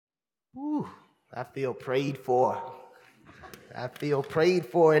Whew, I feel prayed for. I feel prayed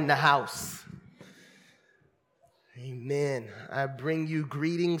for in the house. Amen. I bring you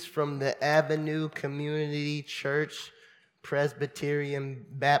greetings from the Avenue Community Church, Presbyterian,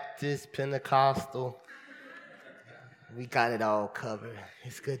 Baptist, Pentecostal. We got it all covered.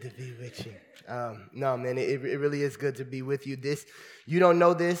 It's good to be with you. No, man, it really is good to be with you. You don't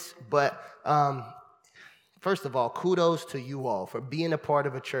know this, but first of all, kudos to you all for being a part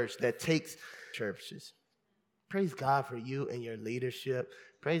of a church that takes churches. Praise God for you and your leadership.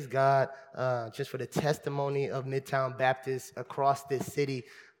 Praise God just for the testimony of Midtown Baptist across this city.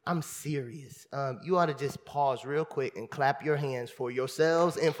 I'm serious. You ought to just pause real quick and clap your hands for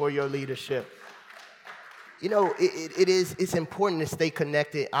yourselves and for your leadership. You know, it's important to stay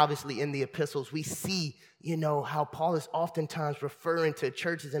connected. Obviously, in the epistles, we see, how Paul is oftentimes referring to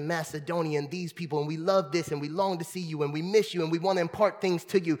churches in Macedonia and these people, and we love this, and we long to see you, and we miss you, and we want to impart things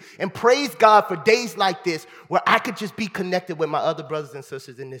to you. And praise God for days like this where I could just be connected with my other brothers and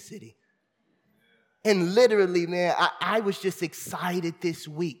sisters in this city. And literally, man, I was just excited this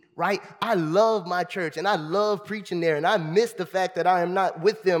week, right? I love my church, and I love preaching there, and I miss the fact that I am not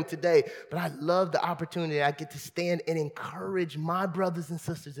with them today. But I love the opportunity I get to stand and encourage my brothers and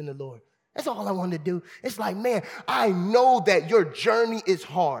sisters in the Lord. That's all I want to do. It's like, man, I know that your journey is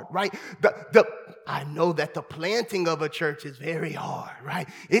hard, right? I know that the planting of a church is very hard, right?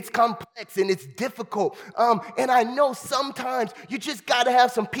 It's complex and it's difficult. And I know sometimes you just got to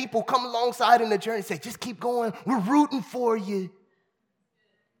have some people come alongside in the journey and say, just keep going. We're rooting for you.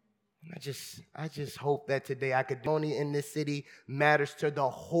 I just hope that today I could only in this city matters to the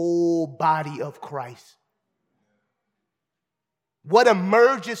whole body of Christ. What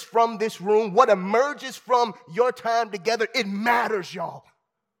emerges from this room, what emerges from your time together, it matters, y'all.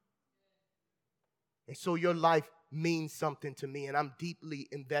 And so your life means something to me, and I'm deeply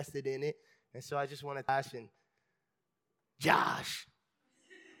invested in it. And so I just want to ask Josh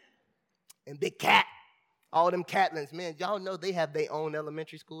and Big Cat, all them Catlins, man, y'all know they have their own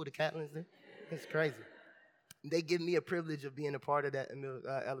elementary school, the Catlins there? It's crazy. They give me a privilege of being a part of that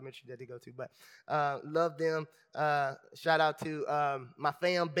elementary that they go to. But love them. Shout out to my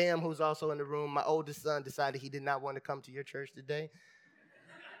fam, Bam, who's also in the room. My oldest son decided he did not want to come to your church today.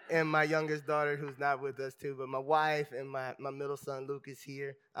 And my youngest daughter, who's not with us too. But my wife and my middle son, Luke, is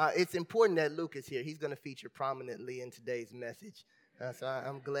here. It's important that Luke is here. He's going to feature prominently in today's message. So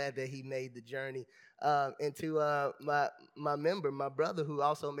I'm glad that he made the journey. And to my member, my brother, who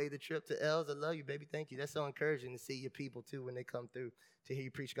also made the trip to Els, I love you, baby. Thank you. That's so encouraging to see your people, too, when they come through to hear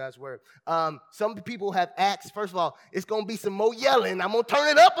you preach God's word. Some people have asked, first of all, it's going to be some more yelling. I'm going to turn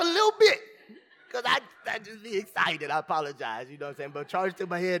it up a little bit because I just be excited. I apologize, you know what I'm saying? But charge to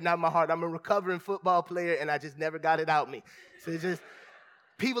my head, not my heart. I'm a recovering football player, and I just never got it out me. So it's just...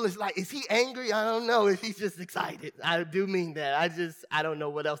 People is like, is he angry? I don't know. He's just excited. I do mean that. I don't know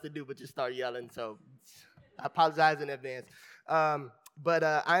what else to do but just start yelling. So I apologize in advance. But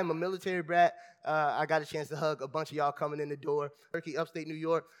I am a military brat. I got a chance to hug a bunch of y'all coming in the door. Turkey, upstate New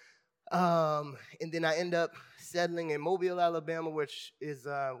York. And then I end up settling in Mobile, Alabama, which is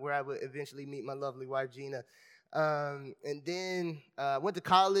where I would eventually meet my lovely wife, Gina. And then went to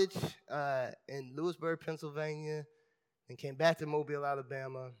college in Lewisburg, Pennsylvania. And came back to Mobile,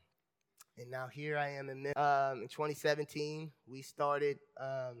 Alabama, and now here I am in 2017. We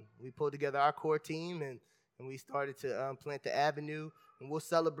pulled together our core team, and we started to plant the Avenue, and we'll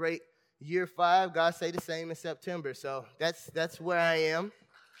celebrate year 5. God say the same in September. So that's where I am.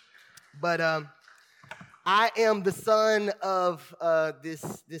 But I am the son of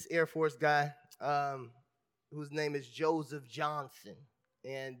this Air Force guy whose name is Joseph Johnson,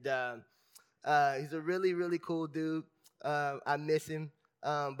 and he's a really, really cool dude. I miss him,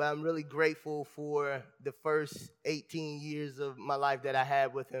 but I'm really grateful for the first 18 years of my life that I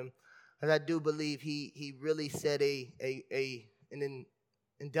had with him. And I do believe he really set an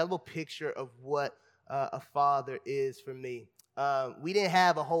indelible picture of what a father is for me. We didn't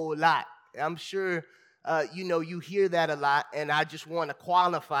have a whole lot. I'm sure you hear that a lot, and I just want to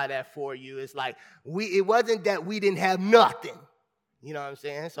qualify that for you. It's like it wasn't that we didn't have nothing. You know what I'm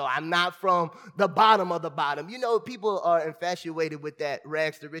saying? So I'm not from the bottom of the bottom. People are infatuated with that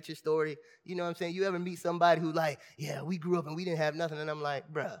rags to riches story. You know what I'm saying? You ever meet somebody who like, yeah, we grew up and we didn't have nothing. And I'm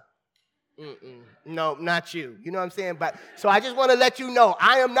like, bruh, no, not you. You know what I'm saying? But so I just want to let you know,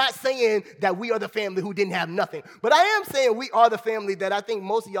 I am not saying that we are the family who didn't have nothing. But I am saying we are the family that I think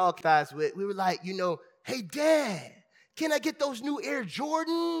most of y'all guys with. We were like, hey, Dad, can I get those new Air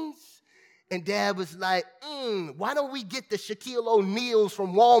Jordans? And Dad was like, why don't we get the Shaquille O'Neals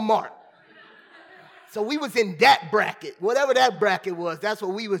from Walmart? So we was in that bracket. Whatever that bracket was, that's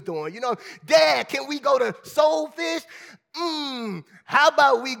what we was doing. Dad, can we go to Soulfish? How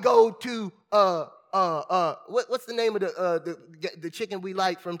about we go to what's the name of the chicken we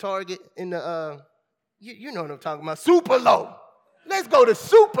like from Target in the you know what I'm talking about, Super Low. Let's go to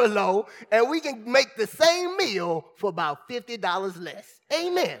Super Low and we can make the same meal for about $50 less.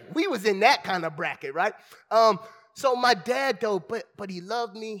 Amen. We was in that kind of bracket, right? So my dad though, but he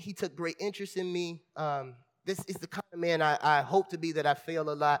loved me. He took great interest in me. This is the kind of man I hope to be, that I fail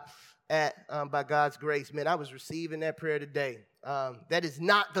a lot at by God's grace. Man, I was receiving that prayer today. That is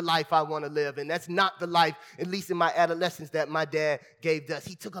not the life I want to live, and that's not the life, at least in my adolescence, that my dad gave us.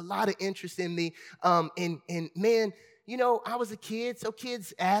 He took a lot of interest in me, and man, I was a kid, so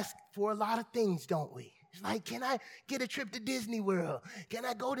kids ask for a lot of things, don't we? It's like, can I get a trip to Disney World? Can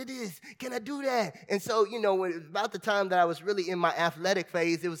I go to this? Can I do that? And so, when it was about the time that I was really in my athletic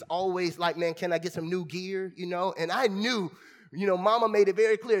phase, it was always like, man, can I get some new gear? And I knew, Mama made it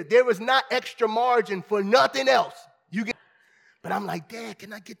very clear, there was not extra margin for nothing else. But I'm like, Dad,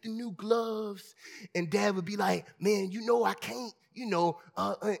 can I get the new gloves? And Dad would be like, man, I can't,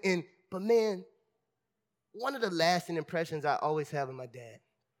 but man, one of the lasting impressions I always have of my dad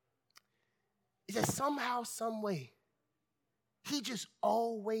is that somehow, some way, he just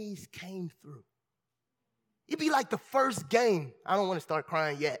always came through. It'd be like the first game. I don't want to start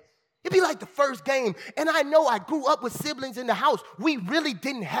crying yet. It'd be like the first game. And I know I grew up with siblings in the house. We really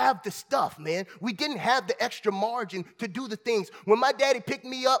didn't have the stuff, man. We didn't have the extra margin to do the things. When my daddy picked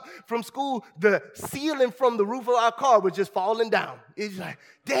me up from school, the ceiling from the roof of our car was just falling down. It's like,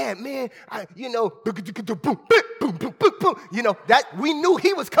 Dad, man, that we knew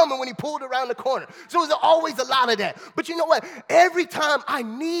he was coming when he pulled around the corner. So it was always a lot of that. But you know what? Every time I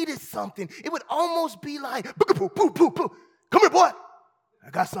needed something, it would almost be like, come here, boy. I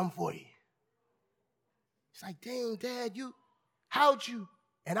got something for you. It's like, dang, Dad, how'd you?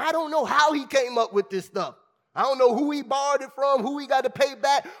 And I don't know how he came up with this stuff. I don't know who he borrowed it from, who he got to pay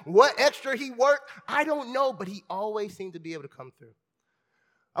back, what extra he worked. I don't know, but he always seemed to be able to come through.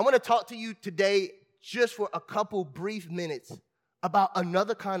 I want to talk to you today just for a couple brief minutes about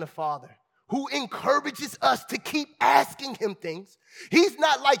another kind of father who encourages us to keep asking him things. He's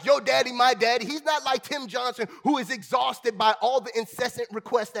not like your daddy, my daddy. He's not like Tim Johnson, who is exhausted by all the incessant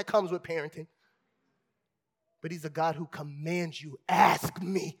requests that comes with parenting. But he's a God who commands you, ask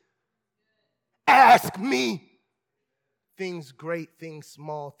me. Ask me. Things great, things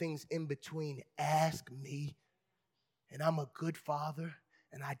small, things in between. Ask me. And I'm a good father,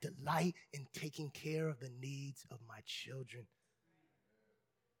 and I delight in taking care of the needs of my children.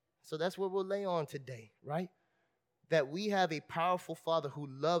 So that's what we'll lay on today, right? That we have a powerful Father who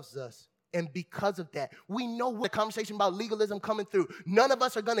loves us. And because of that, we know the conversation about legalism coming through. None of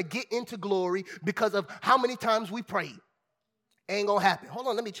us are going to get into glory because of how many times we prayed. Ain't going to happen. Hold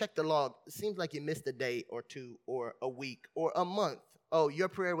on, let me check the log. It seems like you missed a day or two or a week or a month. Oh, your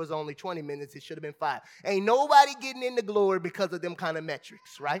prayer was only 20 minutes. It should have been 5. Ain't nobody getting into glory because of them kind of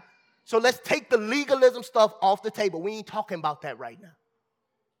metrics, right? So let's take the legalism stuff off the table. We ain't talking about that right now.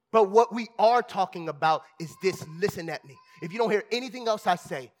 But what we are talking about is this. Listen at me. If you don't hear anything else I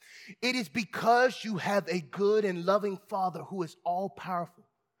say, it is because you have a good and loving Father who is all-powerful,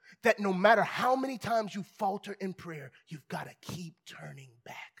 that no matter how many times you falter in prayer, you've got to keep turning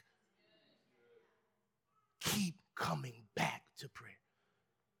back. Keep coming back to prayer.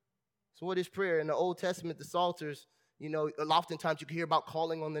 So what is prayer? In the Old Testament, the Psalters, oftentimes you can hear about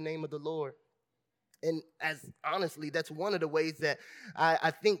calling on the name of the Lord. And honestly, that's one of the ways that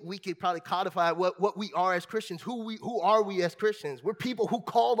I think we could probably codify what we are as Christians. Who are we as Christians? We're people who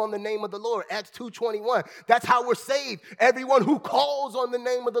called on the name of the Lord. Acts 2:21. That's how we're saved. Everyone who calls on the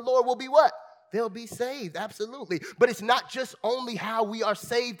name of the Lord will be what? They'll be saved, absolutely. But it's not just only how we are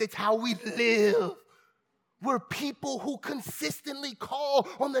saved, it's how we live. We're people who consistently call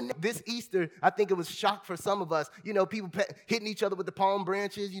on the name. This Easter, I think it was shock for some of us. People hitting each other with the palm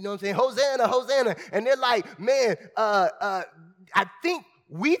branches, you know what I'm saying? Hosanna, Hosanna. And they're like, man,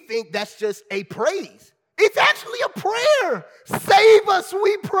 we think that's just a praise. It's actually a prayer. Save us,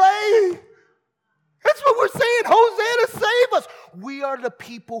 we pray. That's what we're saying. Hosanna, save us. We are the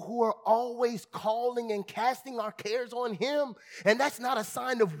people who are always calling and casting our cares on him. And that's not a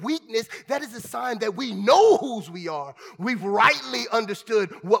sign of weakness. That is a sign that we know whose we are. We've rightly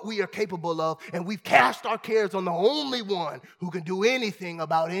understood what we are capable of. And we've cast our cares on the only one who can do anything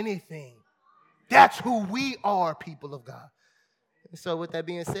about anything. That's who we are, people of God. And so with that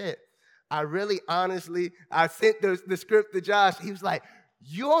being said, I sent the script to Josh. He was like,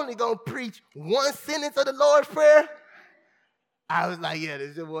 you only going to preach one sentence of the Lord's Prayer? I was like, yeah,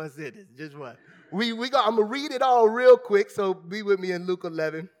 there's just one sentence, just one. I'm going to read it all real quick, so be with me in Luke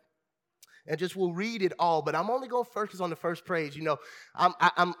 11. And we'll read it all, but I'm only going focus on the first page. You know, I'm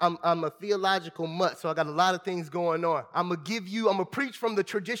a theological mutt, so I got a lot of things going on. I'm going to preach from the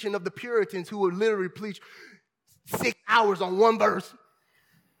tradition of the Puritans who would literally preach 6 hours on one verse.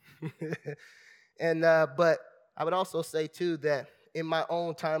 But I would also say, too, that in my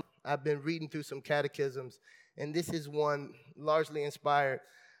own time, I've been reading through some catechisms, and this is one largely inspired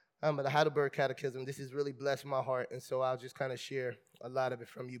by the Heidelberg Catechism. This has really blessed my heart, and so I'll just kind of share a lot of it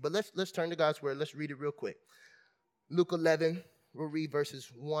from you. But let's turn to God's Word. Let's read it real quick. Luke 11, we'll read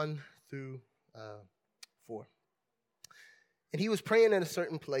verses 1 through 4. And he was praying in a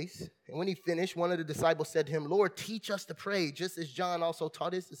certain place, and when he finished, one of the disciples said to him, Lord, teach us to pray, just as John also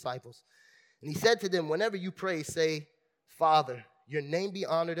taught his disciples. And he said to them, whenever you pray, say, Father, your name be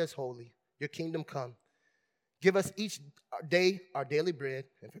honored as holy, your kingdom come. Give us each day our daily bread,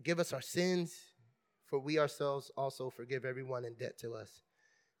 and forgive us our sins, for we ourselves also forgive everyone in debt to us.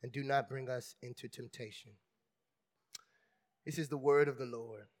 And do not bring us into temptation. This is the word of the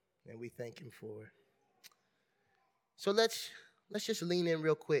Lord, and we thank him for it. So let's just lean in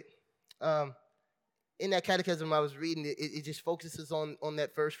real quick. In that catechism I was reading, it just focuses on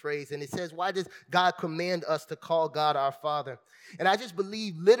that first phrase. And it says, why does God command us to call God our Father? And I just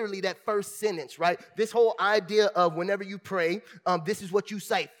believe literally that first sentence, right? This whole idea of whenever you pray, this is what you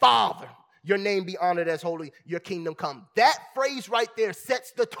say, Father, your name be honored as holy, your kingdom come. That phrase right there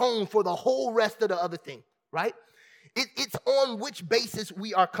sets the tone for the whole rest of the other thing, right? It's on which basis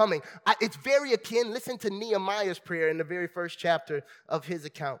we are coming. It's very akin, listen to Nehemiah's prayer in the very first chapter of his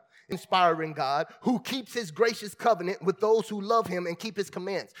account. Inspiring God who keeps his gracious covenant with those who love him and keep his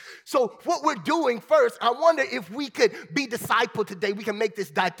commands. So what we're doing first, I wonder if we could be discipled today. We can make this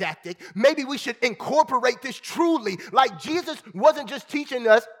didactic. Maybe we should incorporate this truly. Like Jesus wasn't just teaching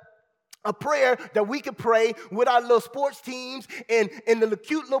us a prayer that we could pray with our little sports teams and the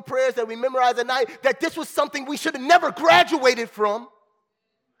cute little prayers that we memorize at night, that this was something we should have never graduated from.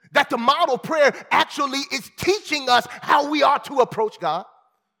 That the model prayer actually is teaching us how we are to approach God.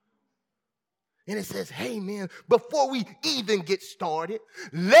 And it says, hey, man, before we even get started,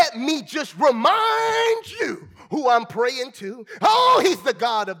 let me just remind you who I'm praying to. Oh, he's the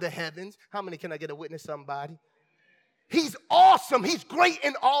God of the heavens. How many can I get a witness, somebody? He's awesome. He's great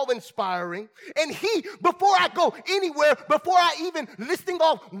and awe-inspiring. And before I go anywhere, before I even listing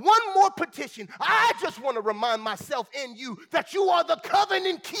off one more petition, I just want to remind myself and you that you are the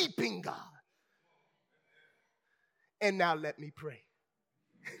covenant-keeping God. And now let me pray.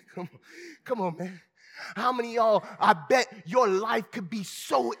 Come on, man. How many of y'all, I bet your life could be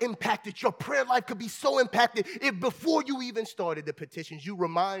so impacted, your prayer life could be so impacted if before you even started the petitions, you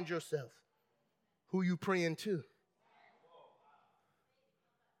remind yourself who you praying to.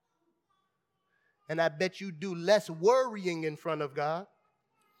 And I bet you do less worrying in front of God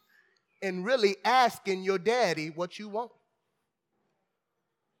and really asking your daddy what you want.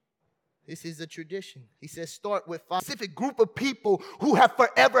 This is a tradition. He says start with a specific group of people who have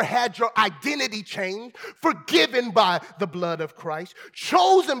forever had your identity changed, forgiven by the blood of Christ,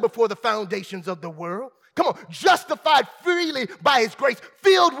 chosen before the foundations of the world. Come on, justified freely by his grace,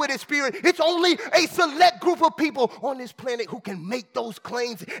 filled with his spirit. It's only a select group of people on this planet who can make those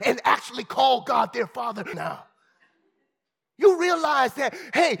claims and actually call God their Father now. You realize that,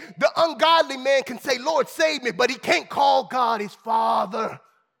 hey, the ungodly man can say, Lord, save me, but he can't call God his Father.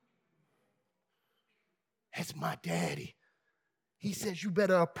 That's my daddy. He says you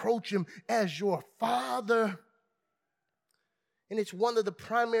better approach him as your Father. And it's one of the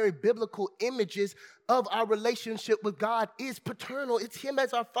primary biblical images of our relationship with God is paternal. It's him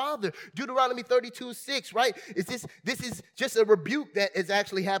as our Father. Deuteronomy 32:6, right? This is just a rebuke that is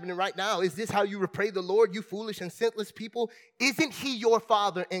actually happening right now. Is this how you pray the Lord, you foolish and senseless people? Isn't he your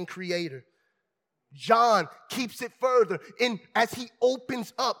Father and Creator? John keeps it further as he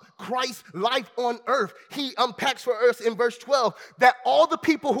opens up Christ's life on earth. He unpacks for us in verse 12 that all the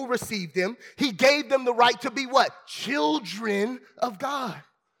people who received him, he gave them the right to be what? Children of God.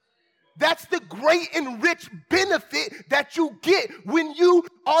 That's the great and rich benefit that you get when you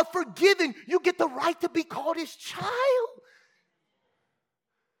are forgiven. You get the right to be called his child.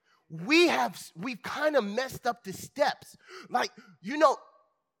 We've kind of messed up the steps. Like,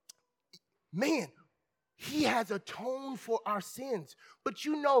 man, he has atoned for our sins. But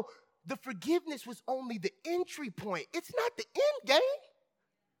the forgiveness was only the entry point. It's not the end game.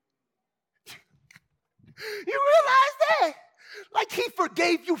 You realize that? Like he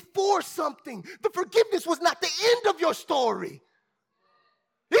forgave you for something. The forgiveness was not the end of your story.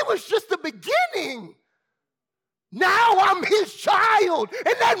 It was just the beginning. Now I'm his child,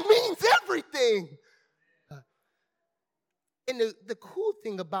 and that means everything. And the cool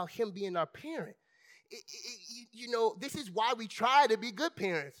thing about him being our parent, this is why we try to be good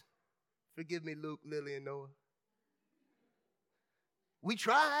parents. Forgive me, Luke, Lily, and Noah. We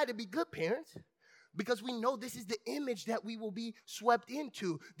try to be good parents because we know this is the image that we will be swept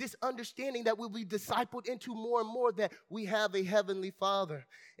into, this understanding that we'll be discipled into more and more, that we have a heavenly Father.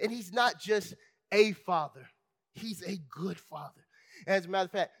 And he's not just a father. He's a good father. As a matter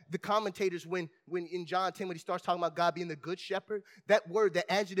of fact, the commentators, when in John 10, when he starts talking about God being the good shepherd, that word,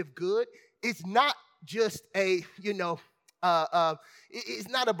 the adjective good, is not just a, it's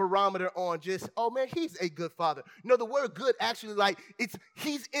not a barometer on just, oh man, he's a good father. No, the word good actually,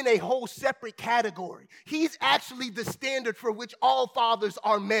 he's in a whole separate category. He's actually the standard for which all fathers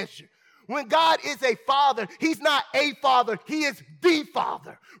are measured. When God is a father, he's not a father, he is the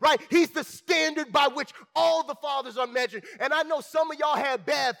father, right? He's the standard by which all the fathers are measured. And I know some of y'all have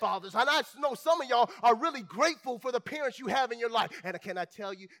bad fathers, and I know some of y'all are really grateful for the parents you have in your life. And can I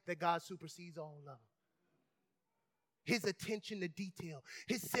tell you that God supersedes all of them? His attention to detail,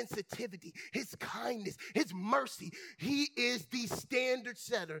 his sensitivity, his kindness, his mercy. He is the standard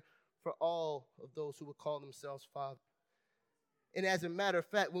setter for all of those who would call themselves father. And as a matter of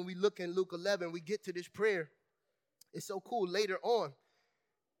fact, when we look in Luke 11, we get to this prayer. It's so cool. Later on,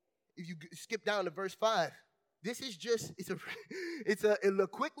 if you skip down to verse 5, this is just, it's a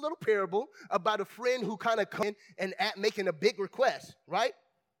quick little parable about a friend who kind of comes in and making a big request, right?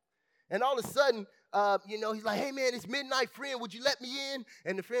 And all of a sudden, he's like, hey, man, it's midnight, friend. Would you let me in?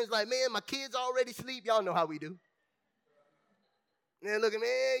 And the friend's like, man, my kids already sleep. Y'all know how we do. And look, man,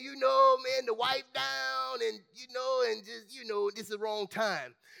 the wife down and this is the wrong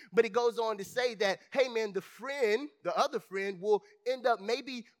time. But it goes on to say that, hey, man, the other friend will end up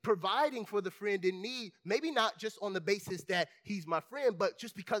maybe providing for the friend in need, maybe not just on the basis that he's my friend, but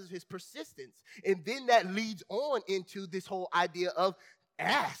just because of his persistence. And then that leads on into this whole idea of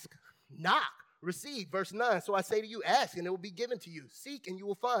ask, knock, receive. Verse 9, so I say to you, ask and it will be given to you. Seek and you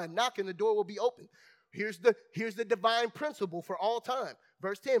will find. Knock and the door will be open. Here's the divine principle for all time.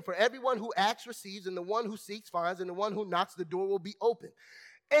 Verse 10, for everyone who asks receives, and the one who seeks finds, and the one who knocks the door will be open.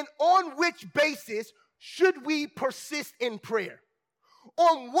 And on which basis should we persist in prayer?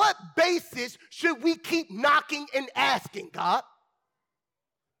 On what basis should we keep knocking and asking, God?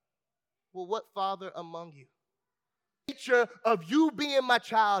 Well, what father among you? Nature of you being my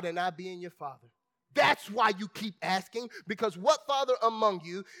child and I being your father. That's why you keep asking, because what father among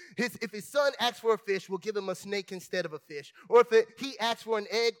you, if his son asks for a fish, will give him a snake instead of a fish? Or if he asks for an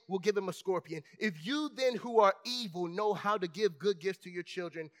egg, will give him a scorpion? If you then who are evil know how to give good gifts to your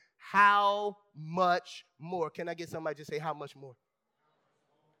children, how much more? Can I get somebody to say how much more?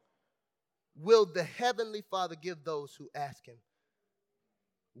 Will the heavenly Father give those who ask him?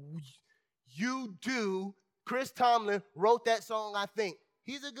 You do. Chris Tomlin wrote that song, I think.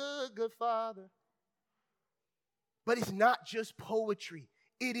 He's a good, good father. But it's not just poetry.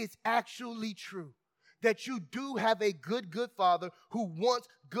 It is actually true that you do have a good, good father who wants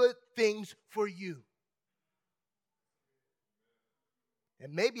good things for you.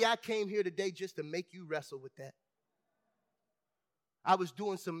 And maybe I came here today just to make you wrestle with that. I was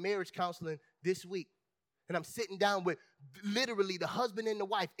doing some marriage counseling this week, and I'm sitting down with literally the husband and the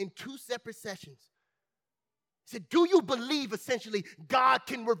wife in 2 separate sessions. I said, do you believe essentially God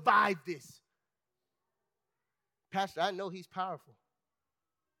can revive this? Pastor, I know he's powerful.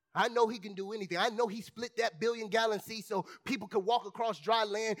 I know he can do anything. I know he split that billion-gallon sea so people could walk across dry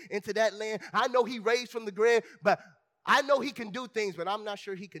land into that land. I know he raised from the grave, but I know he can do things, but I'm not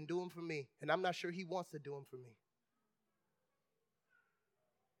sure he can do them for me, and I'm not sure he wants to do them for me.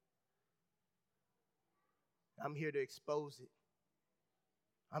 I'm here to expose it.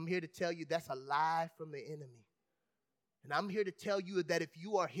 I'm here to tell you that's a lie from the enemy. And I'm here to tell you that if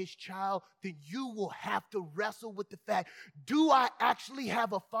you are his child, then you will have to wrestle with the fact, do I actually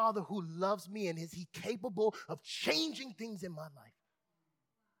have a father who loves me, and is he capable of changing things in my life?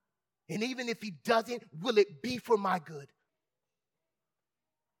 And even if he doesn't, will it be for my good?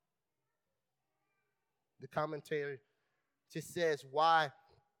 The commentary just says, why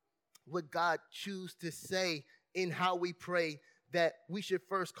would God choose to say in how we pray that we should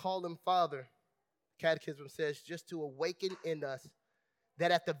first call him Father? Catechism says, just to awaken in us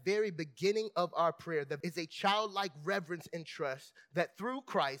that at the very beginning of our prayer, there is a childlike reverence and trust that through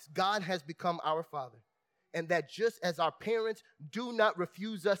Christ, God has become our Father. And that just as our parents do not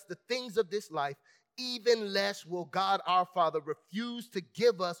refuse us the things of this life, even less will God our Father refuse to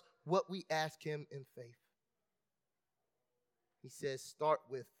give us what we ask him in faith. He says, start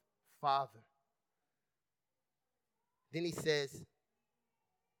with Father. Then he says,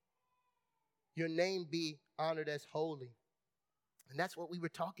 your name be honored as holy. And that's what we were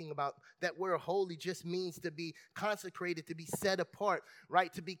talking about. That word holy just means to be consecrated, to be set apart,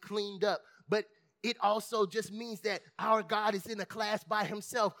 right? To be cleaned up. But it also just means that our God is in a class by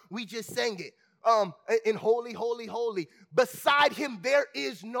himself. We just sang it. In holy, holy, holy. Beside him, there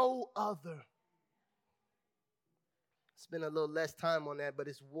is no other. Spend a little less time on that, but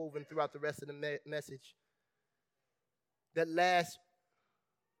it's woven throughout the rest of the message. That last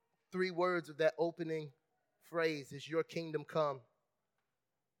 3 words of that opening phrase is your kingdom come.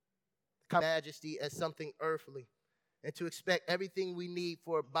 Majesty as something earthly, and to expect everything we need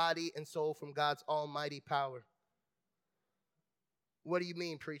for body and soul from God's almighty power. What do you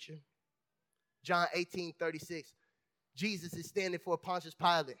mean, preacher? John 18:36. Jesus is standing for Pontius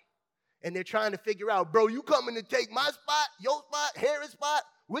Pilate, and they're trying to figure out, bro, you coming to take my spot, your spot, Herod's spot?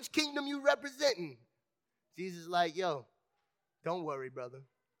 Which kingdom you representing? Jesus is like, yo, don't worry, brother.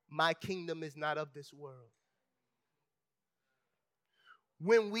 My kingdom is not of this world.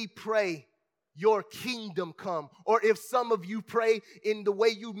 When we pray, your kingdom come, or if some of you pray in the way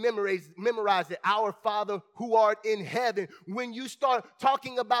you memorize it, our Father who art in heaven, when you start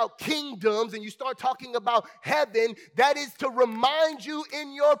talking about kingdoms and you start talking about heaven, that is to remind you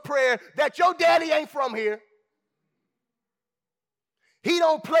in your prayer that your daddy ain't from here. He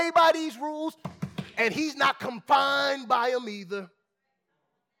don't play by these rules, and he's not confined by them either.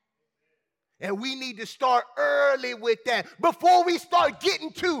 And we need to start early with that. Before we start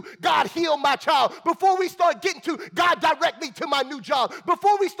getting to God heal my child. Before we start getting to God direct me to my new job.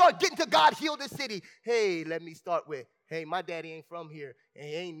 Before we start getting to God heal this city. Hey, let me start with, hey, my daddy ain't from here. And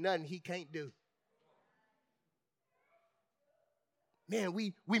ain't nothing he can't do. Man,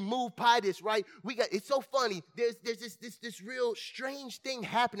 we move by this, right? It's so funny. There's this real strange thing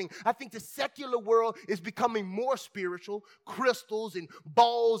happening. I think the secular world is becoming more spiritual. Crystals and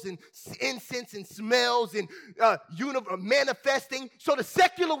balls and incense and smells and manifesting. So the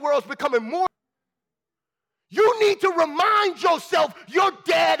secular world is becoming more. You need to remind yourself your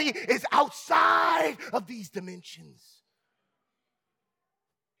daddy is outside of these dimensions.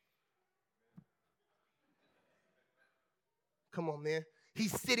 Come on, man.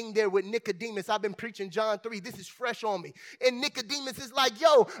 He's sitting there with Nicodemus. I've been preaching John 3. This is fresh on me. And Nicodemus is like,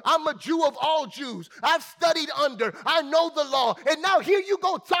 yo, I'm a Jew of all Jews. I've studied under. I know the law. And now here you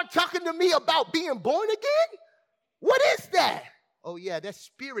go talking to me about being born again? What is that? Oh, yeah, that's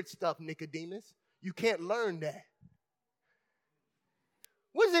spirit stuff, Nicodemus. You can't learn that.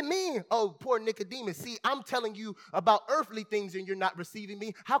 What does it mean? Oh, poor Nicodemus. See, I'm telling you about earthly things and you're not receiving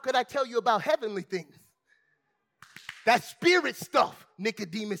me. How could I tell you about heavenly things? That spirit stuff,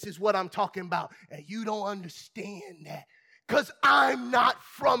 Nicodemus, is what I'm talking about. And you don't understand that because I'm not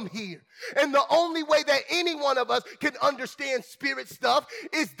from here. And the only way that any one of us can understand spirit stuff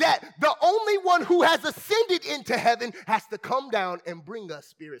is that the only one who has ascended into heaven has to come down and bring us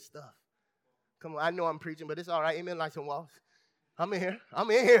spirit stuff. Come on, I know I'm preaching, but it's all right. Amen, lights and walls. I'm in here. I'm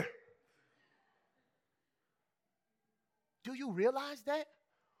in here. Do you realize that?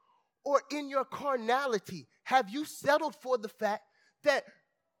 Or in your carnality, have you settled for the fact that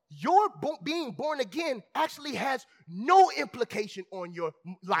your being born again actually has no implication on your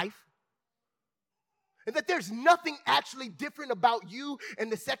life? And that there's nothing actually different about you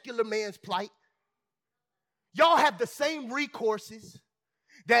and the secular man's plight? Y'all have the same recourses.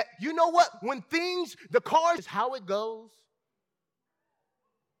 That, you know what? When the car is how it goes.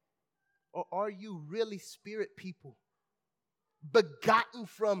 Or are you really spirit people? Begotten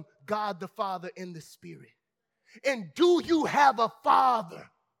from God the Father in the Spirit. And do you have a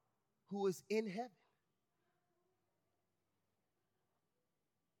Father who is in heaven?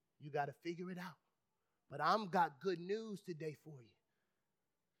 You got to figure it out. But I've got good news today for you.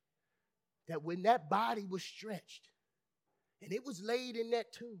 That when that body was stretched and it was laid in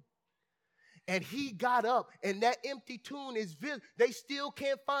that tomb, and he got up and that empty tomb is visible, they still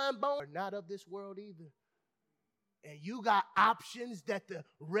can't find bones. Not of this world either. And you got options that the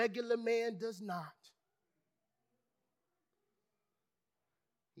regular man does not.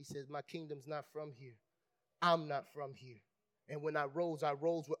 He says, my kingdom's not from here. I'm not from here. And when I rose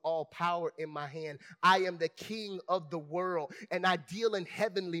with all power in my hand. I am the king of the world, and I deal in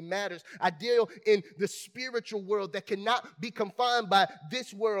heavenly matters. I deal in the spiritual world that cannot be confined by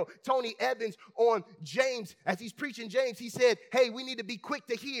this world. Tony Evans on James, as he's preaching James, he said, hey, we need to be quick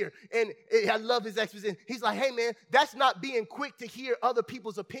to hear. And I love his exposition. He's like, hey, man, that's not being quick to hear other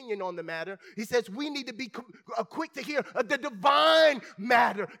people's opinion on the matter. He says we need to be quick to hear the divine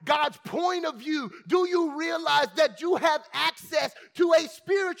matter, God's point of view. Do you realize that you have access to a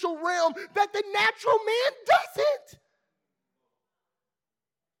spiritual realm that the natural man doesn't?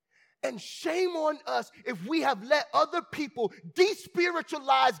 And shame on us if we have let other people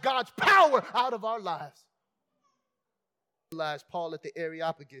despiritualize God's power out of our lives. Paul at the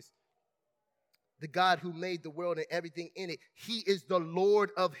Areopagus, the God who made the world and everything in it. He is the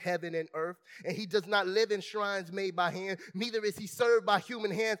Lord of heaven and earth, and he does not live in shrines made by hand, neither is he served by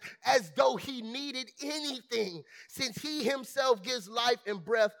human hands as though he needed anything, since he himself gives life and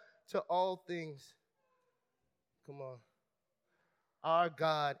breath to all things. Come on. Our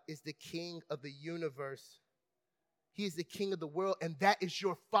God is the King of the universe. He is the King of the world, and that is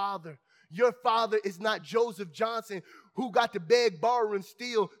your Father. Your father is not Joseph Johnson, who got to beg, borrow, and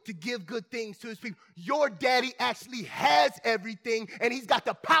steal to give good things to his people. Your daddy actually has everything, and he's got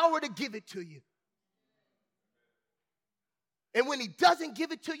the power to give it to you. And when he doesn't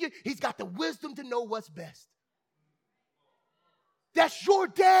give it to you, he's got the wisdom to know what's best. That's your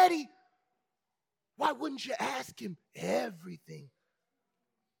daddy. Why wouldn't you ask him everything?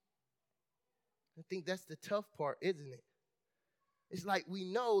 I think that's the tough part, isn't it? It's like we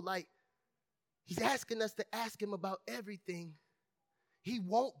know, like, he's asking us to ask him about everything. He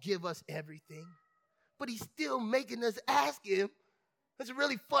won't give us everything, but he's still making us ask him. That's a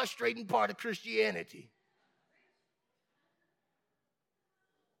really frustrating part of Christianity.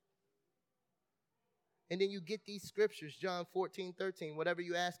 And then you get these scriptures, John 14:13. Whatever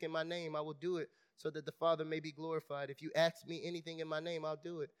you ask in my name, I will do it so that the Father may be glorified. If you ask me anything in my name, I'll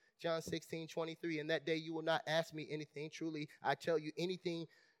do it. John 16:23. In that day you will not ask me anything. Truly, I tell you, anything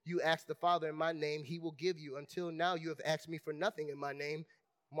you ask the Father in my name, he will give you. Until now, you have asked me for nothing in my name.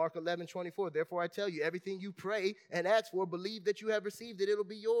 Mark 11:24. Therefore, I tell you, everything you pray and ask for, believe that you have received it. It'll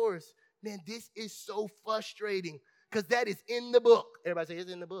be yours. Man, this is so frustrating because that is in the book. Everybody say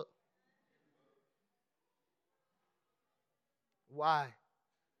it's in the book. Why?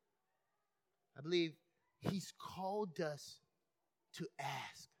 I believe he's called us to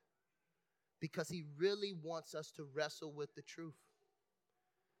ask because he really wants us to wrestle with the truth.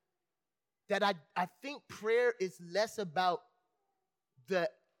 That I think prayer is less about the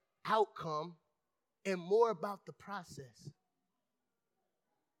outcome and more about the process.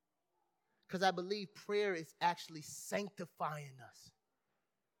 Because I believe prayer is actually sanctifying us.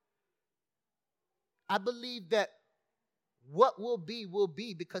 I believe that what will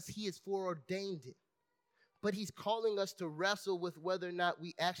be because he has foreordained it. But he's calling us to wrestle with whether or not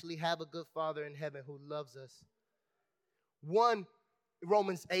we actually have a good Father in heaven who loves us.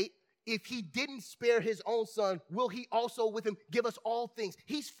 Romans 8, if he didn't spare his own son, will he also with him give us all things?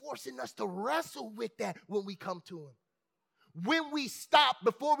 He's forcing us to wrestle with that when we come to him. When we stop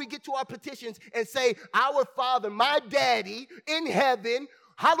before we get to our petitions and say, our Father, my daddy in heaven,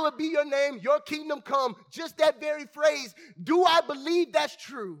 hallowed be your name, your kingdom come. Just that very phrase. Do I believe that's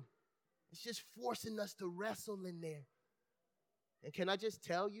true? It's just forcing us to wrestle in there. And can I just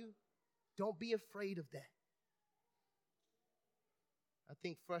tell you, don't be afraid of that. I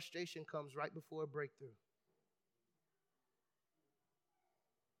think frustration comes right before a breakthrough.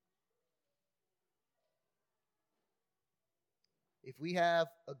 If we have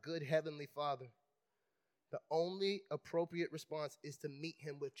a good heavenly Father, the only appropriate response is to meet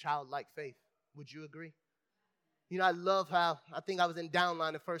him with childlike faith. Would you agree? You know, I love how, I think I was in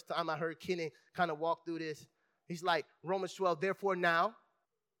Downline the first time I heard Kenny kind of walk through this. He's like, Romans 12, therefore now,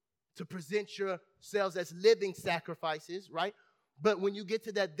 to present yourselves as living sacrifices, right? But when you get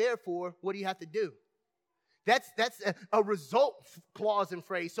to that therefore, what do you have to do? That's a result clause and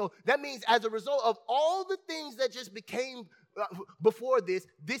phrase. So that means as a result of all the things that just became before this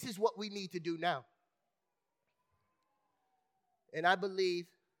is what we need to do now. And I believe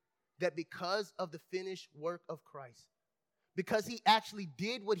that because of the finished work of Christ, because he actually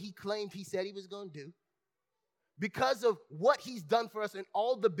did what he claimed he said he was going to do, because of what he's done for us and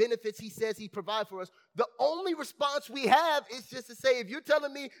all the benefits he says he provides for us, the only response we have is just to say, if you're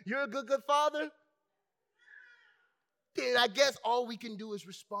telling me you're a good Father, then I guess all we can do is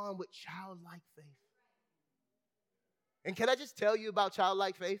respond with childlike faith. And can I just tell you about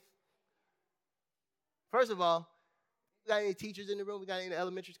childlike faith? First of all, we got any teachers in the room? We got any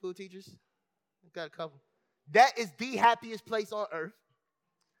elementary school teachers? We got a couple. That is the happiest place on earth.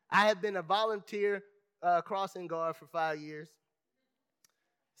 I have been a volunteer crossing guard for 5 years.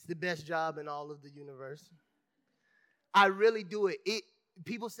 It's the best job in all of the universe. I really do it.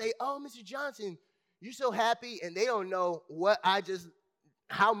 People say, oh, Mr. Johnson, you're so happy, and they don't know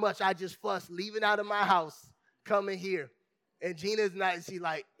how much I just fussed leaving out of my house, coming here. And Gina's not, she's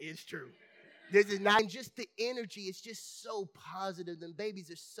like, it's true. This is not, and just the energy, it's just so positive. And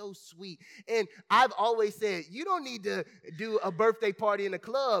babies are so sweet. And I've always said, you don't need to do a birthday party in a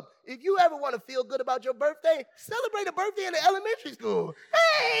club. If you ever want to feel good about your birthday, celebrate a birthday in the elementary school.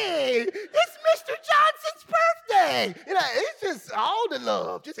 Hey, it's Mr. Johnson's birthday. You know, it's just all the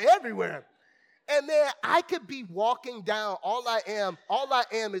love, just everywhere. And then I could be walking down, all I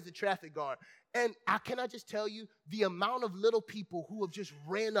am is a traffic guard. And can I just tell you, the amount of little people who have just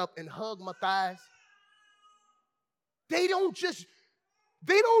ran up and hugged my thighs, they don't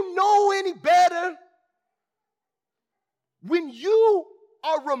know any better. When you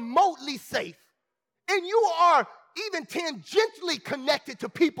are remotely safe and you are even tangentially connected to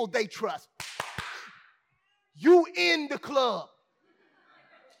people they trust, you in the club.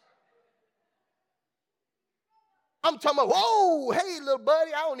 I'm talking about, whoa, hey, little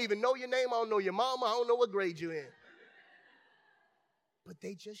buddy, I don't even know your name. I don't know your mama. I don't know what grade you're in. But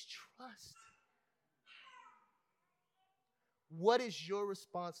they just trust. What is your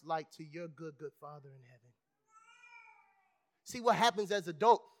response like to your good Father in heaven? See, what happens as an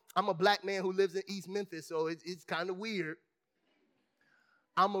adult, I'm a black man who lives in East Memphis, so it's kind of weird.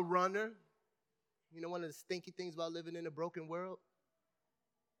 I'm a runner. You know, one of the stinky things about living in a broken world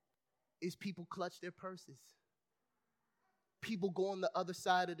is people clutch their purses. People go on the other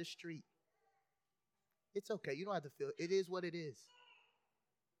side of the street. It's okay. You don't have to feel it. It is what it is.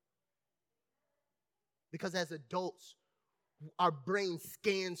 Because as adults, our brain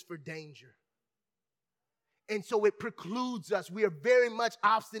scans for danger. And so it precludes us. We are very much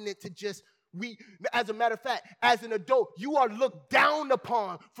obstinate to as a matter of fact, as an adult, you are looked down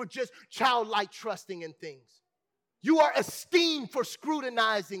upon for just childlike trusting in things. You are esteemed for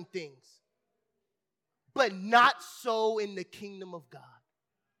scrutinizing things. But not so in the kingdom of God.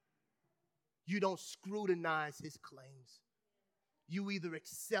 You don't scrutinize his claims. You either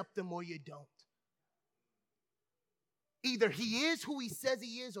accept them or you don't. Either he is who he says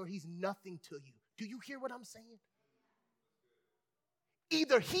he is or he's nothing to you. Do you hear what I'm saying?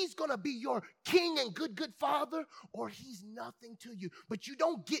 Either he's going to be your king and good father or he's nothing to you. But you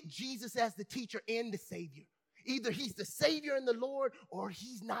don't get Jesus as the teacher and the savior. Either he's the Savior and the Lord, or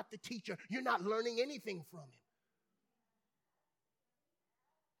he's not the teacher. You're not learning anything from him.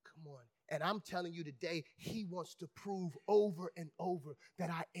 Come on. And I'm telling you today, he wants to prove over and over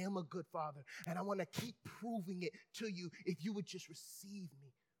that I am a good father. And I want to keep proving it to you if you would just receive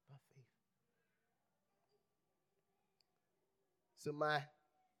me by faith. So my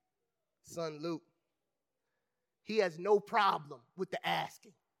son Luke, he has no problem with the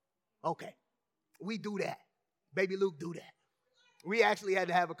asking. Okay, we do that. Baby Luke, do that. We actually had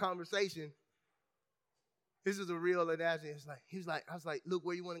to have a conversation. This is a real analogy. I was like, Luke,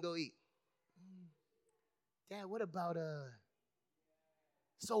 where you want to go eat? Dad, what about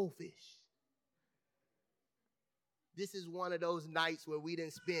Soulfish? This is one of those nights where we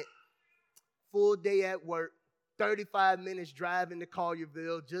done spent full day at work, 35 minutes driving to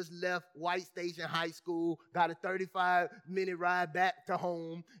Collierville, just left White Station High School, got a 35-minute ride back to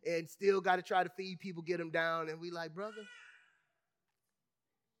home, and still got to try to feed people, get them down. And we like, brother,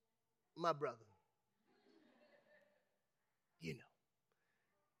 my brother, you know,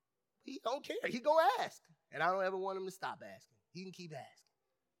 he don't care. He gonna ask. And I don't ever want him to stop asking. He can keep asking.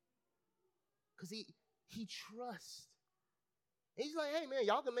 Because he trusts. And he's like, hey, man,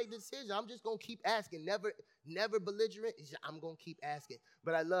 y'all can make the decision. I'm just going to keep asking. Never belligerent. He's like, I'm going to keep asking.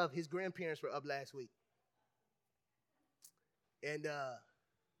 But I love his grandparents were up last week. And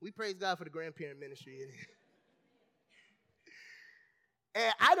we praise God for the grandparent ministry.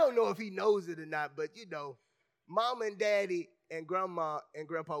 And I don't know if he knows it or not, but, you know, mama and daddy and grandma and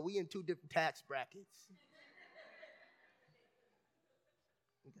grandpa, we in two different tax brackets.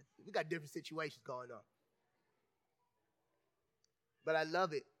 We got different situations going on. But I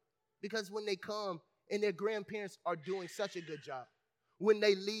love it because when they come and their grandparents are doing such a good job, when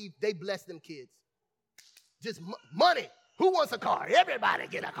they leave, they bless them kids. Just money. Who wants a car? Everybody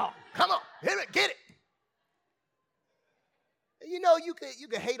get a car. Come on, get it. You know, you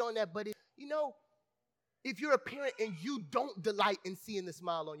can hate on that, but if you're a parent and you don't delight in seeing the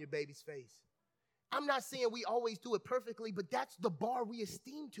smile on your baby's face, I'm not saying we always do it perfectly, but that's the bar we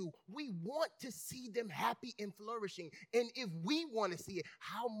esteem to. We want to see them happy and flourishing. And if we want to see it,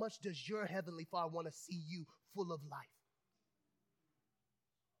 how much does your Heavenly Father want to see you full of life,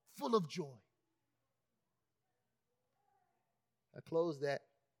 full of joy? I close that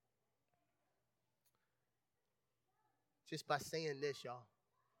just by saying this, y'all.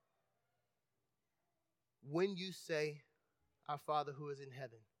 When you say, our Father who is in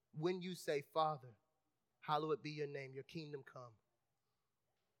heaven, when you say, Father, hallowed be your name, your kingdom come,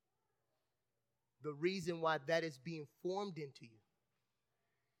 The reason why that is being formed into you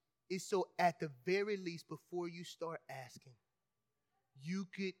is so at the very least, before you start asking, you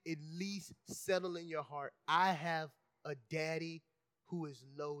could at least settle in your heart, I have a daddy who is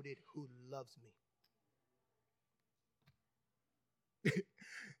loaded, who loves me.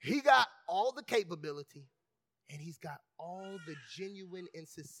 He got all the capability, and he's got all the genuine and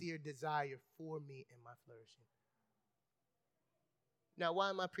sincere desire for me and my flourishing. Now, why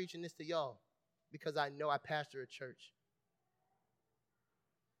am I preaching this to y'all? Because I know I pastor a church.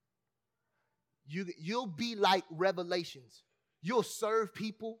 You'll be like Revelations. You'll serve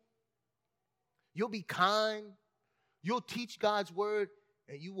people. You'll be kind. You'll teach God's word,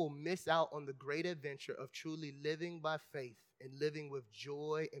 and you will miss out on the great adventure of truly living by faith and living with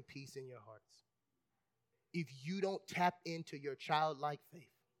joy and peace in your hearts. If you don't tap into your childlike faith,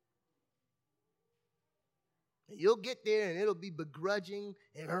 and you'll get there and it'll be begrudging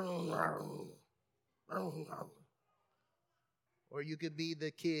and or you could be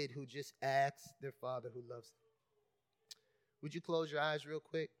the kid who just asks their father who loves them. Would you close your eyes real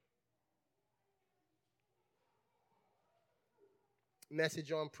quick?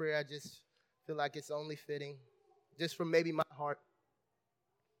 Message on prayer, I just feel like it's only fitting, just from maybe my heart.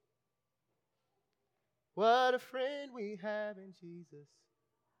 What a friend we have in Jesus.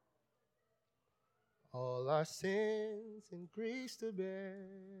 All our sins and griefs to bear.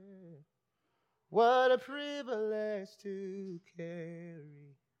 What a privilege to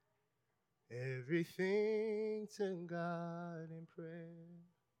carry everything to God in prayer.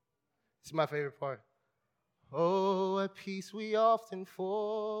 It's my favorite part. Oh, a peace we often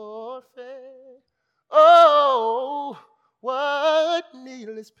forfeit. Oh, what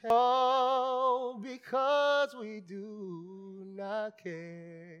needless pain. Oh, because we do not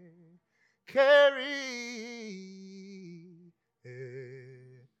carry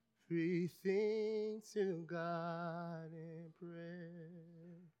everything to God in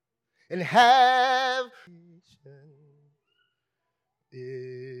prayer. And have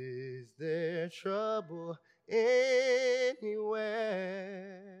is there trouble anywhere?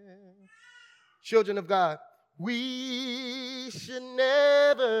 Children of God, we should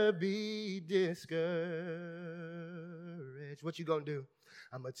never be discouraged. What you gonna do?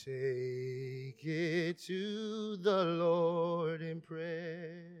 I'm gonna take it to the Lord in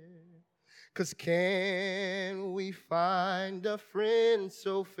prayer. 'Cause can we find a friend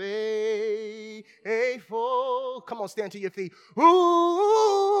so faithful? Come on, stand to your feet. Who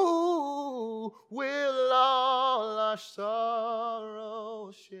will all our sorrow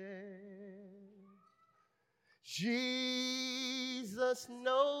share? Jesus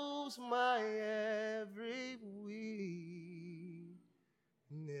knows my every weakness.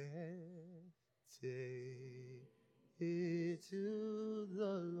 Take it to the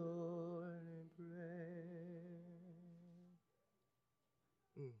Lord in prayer.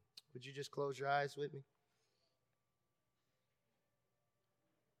 Would you just close your eyes with me?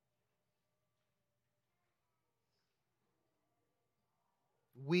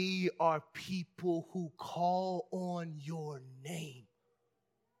 We are people who call on your name.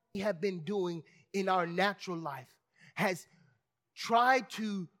 We have been doing in our natural life has tried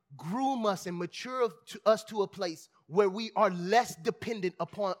to groom us and mature us to a place where we are less dependent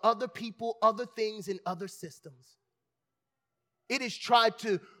upon other people, other things, and other systems. It has tried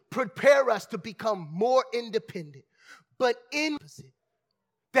to prepare us to become more independent. But in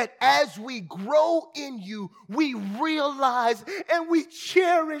that as we grow in you, we realize and we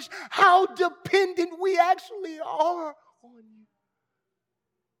cherish how dependent we actually are on you.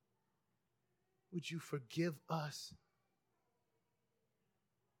 Would you forgive us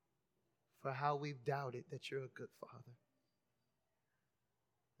for how we've doubted that you're a good Father?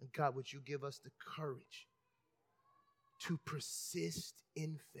 And God, would you give us the courage to persist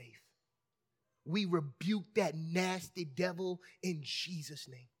in faith? We rebuke that nasty devil in Jesus'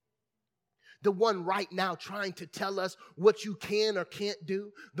 name. The one right now trying to tell us what you can or can't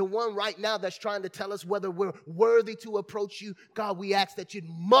do. The one right now that's trying to tell us whether we're worthy to approach you. God, we ask that you'd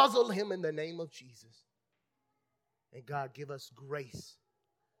muzzle him in the name of Jesus. And God, give us grace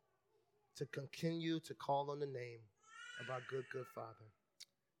to continue to call on the name of our good, good Father.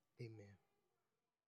 Amen.